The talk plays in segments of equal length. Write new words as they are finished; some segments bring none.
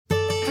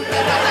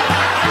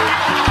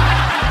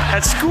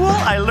At school,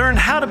 I learned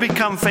how to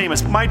become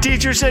famous. My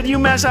teacher said, you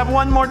mess up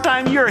one more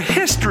time, you're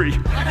history.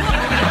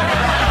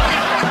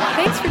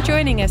 Thanks for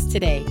joining us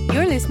today.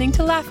 You're listening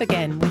to Laugh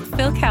Again with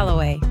Phil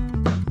Callaway.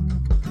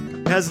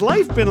 Has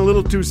life been a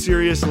little too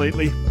serious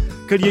lately?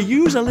 Could you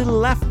use a little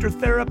laughter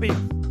therapy?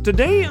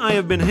 Today, I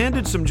have been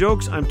handed some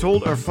jokes I'm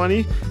told are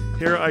funny.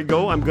 Here I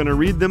go. I'm going to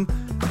read them.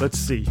 Let's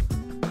see.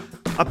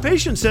 A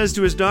patient says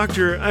to his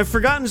doctor, I've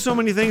forgotten so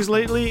many things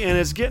lately and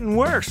it's getting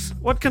worse.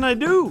 What can I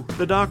do?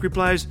 The doc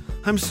replies,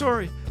 I'm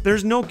sorry,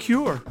 there's no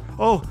cure.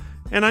 Oh,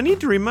 and I need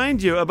to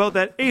remind you about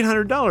that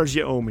 $800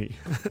 you owe me.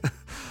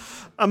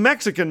 A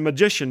Mexican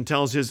magician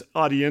tells his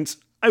audience,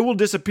 I will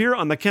disappear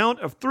on the count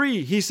of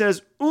 3. He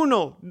says, 1,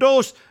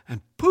 2,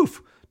 and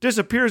poof,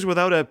 disappears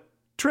without a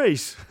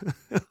trace.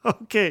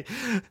 Okay,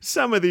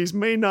 some of these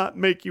may not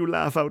make you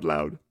laugh out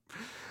loud.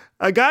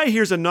 A guy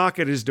hears a knock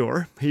at his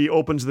door. He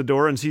opens the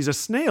door and sees a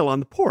snail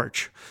on the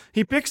porch.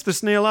 He picks the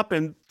snail up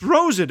and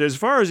throws it as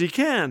far as he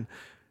can.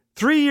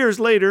 3 years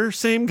later,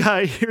 same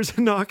guy hears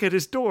a knock at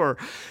his door.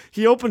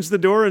 He opens the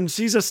door and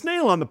sees a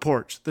snail on the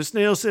porch. The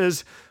snail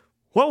says,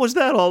 what was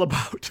that all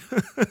about?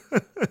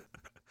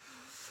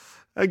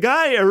 A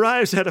guy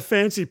arrives at a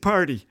fancy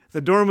party.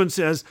 The doorman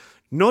says,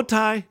 no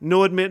tie,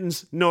 no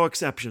admittance, no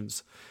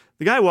exceptions.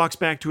 The guy walks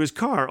back to his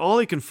car. All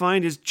he can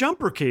find is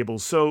jumper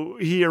cables, so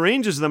he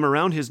arranges them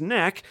around his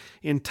neck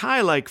in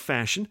tie-like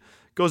fashion,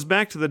 goes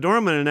back to the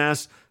doorman and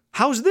asks,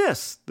 how's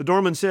this? The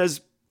doorman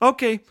says,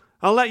 okay,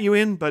 I'll let you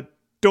in, but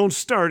don't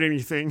start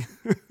anything.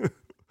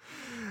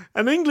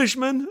 An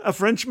Englishman, a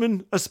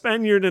Frenchman, a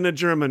Spaniard, and a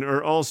German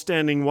are all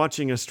standing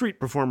watching a street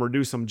performer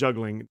do some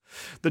juggling.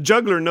 The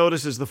juggler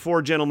notices the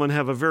 4 gentlemen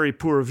have a very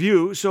poor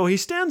view, so he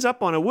stands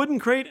up on a wooden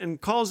crate and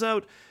calls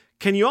out,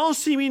 can you all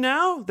see me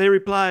now? They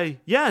reply,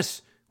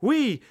 yes,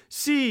 we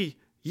see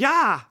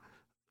ya.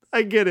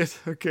 I get it.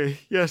 Okay,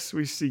 yes,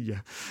 we see ya.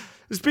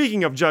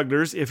 Speaking of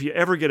jugglers, if you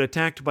ever get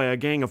attacked by a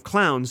gang of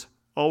clowns,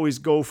 always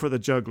go for the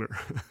juggler.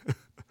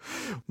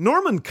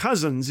 Norman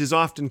Cousins is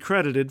often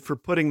credited for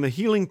putting the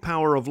healing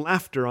power of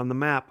laughter on the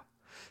map.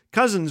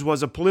 Cousins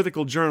was a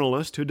political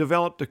journalist who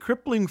developed a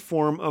crippling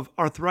form of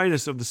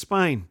arthritis of the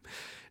spine.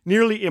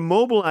 Nearly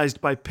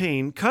immobilized by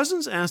pain,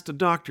 Cousins asked a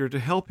doctor to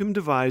help him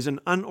devise an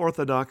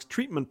unorthodox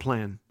treatment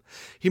plan.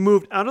 He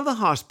moved out of the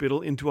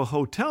hospital into a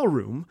hotel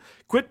room,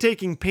 quit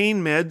taking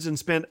pain meds, and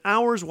spent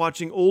hours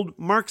watching old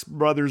Marx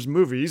Brothers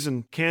movies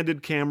and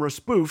candid camera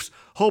spoofs,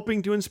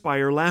 hoping to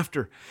inspire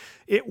laughter.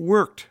 It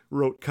worked,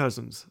 wrote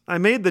Cousins. I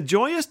made the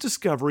joyous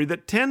discovery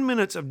that 10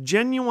 minutes of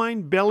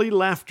genuine belly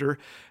laughter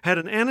had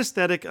an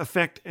anesthetic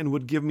effect and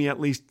would give me at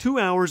least 2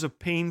 hours of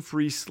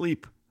pain-free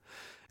sleep.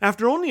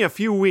 After only a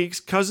few weeks,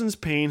 Cousins'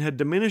 pain had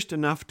diminished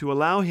enough to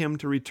allow him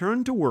to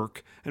return to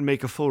work and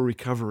make a full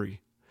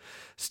recovery.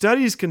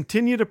 Studies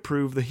continue to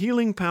prove the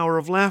healing power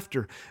of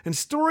laughter, and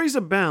stories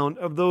abound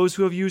of those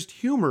who have used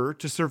humor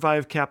to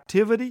survive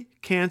captivity,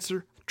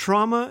 cancer,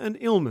 trauma, and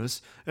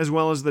illness, as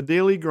well as the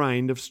daily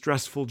grind of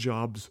stressful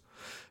jobs.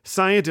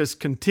 Scientists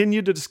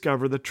continue to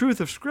discover the truth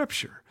of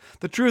Scripture,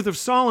 the truth of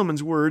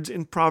Solomon's words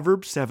in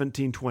Proverbs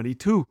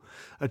 17:22.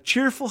 A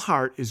cheerful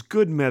heart is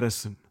good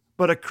medicine,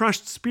 but a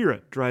crushed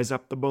spirit dries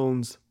up the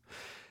bones.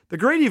 The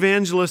great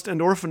evangelist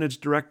and orphanage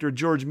director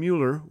George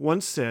Mueller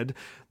once said,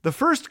 the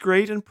first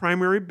great and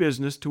primary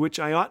business to which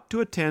I ought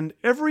to attend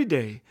every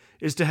day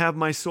is to have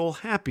my soul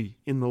happy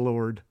in the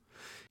Lord.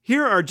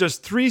 Here are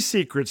just 3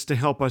 secrets to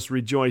help us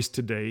rejoice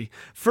today.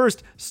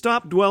 First,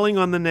 stop dwelling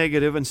on the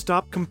negative and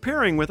stop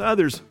comparing with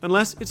others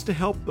unless it's to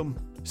help them.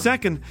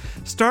 Second,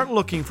 start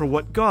looking for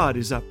what God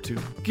is up to.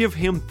 Give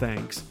Him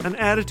thanks. An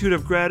attitude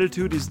of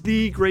gratitude is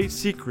the great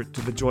secret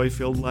to the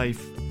joy-filled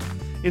life.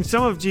 In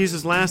some of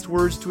Jesus' last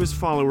words to His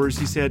followers,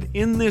 He said,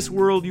 in this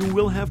world you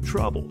will have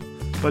trouble,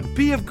 but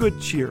be of good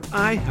cheer.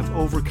 I have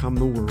overcome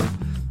the world.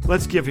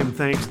 Let's give Him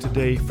thanks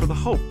today for the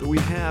hope that we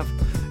have.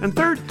 And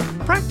third,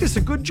 practice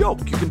a good joke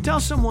you can tell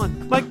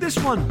someone, like this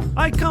one.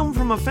 I come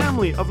from a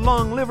family of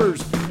long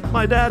livers.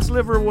 My dad's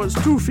liver was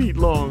 2 feet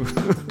long.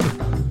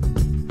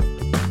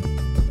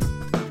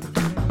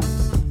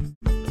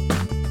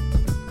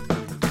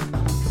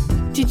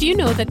 Did you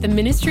know that the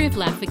Ministry of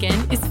Laugh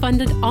Again is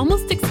funded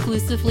almost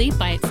exclusively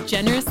by its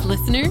generous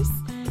listeners?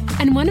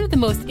 And one of the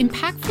most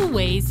impactful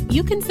ways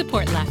you can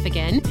support Laugh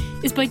Again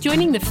is by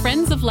joining the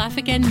Friends of Laugh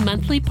Again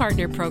monthly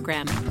partner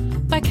program.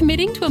 By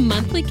committing to a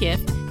monthly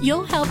gift,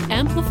 you'll help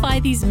amplify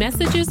these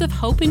messages of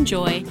hope and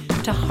joy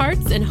to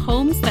hearts and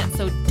homes that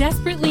so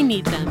desperately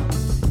need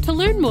them. To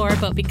learn more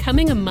about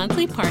becoming a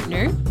monthly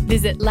partner,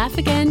 visit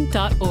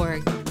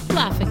laughagain.org.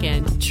 Laugh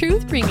Again,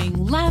 truth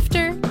bringing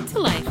laughter to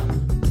life.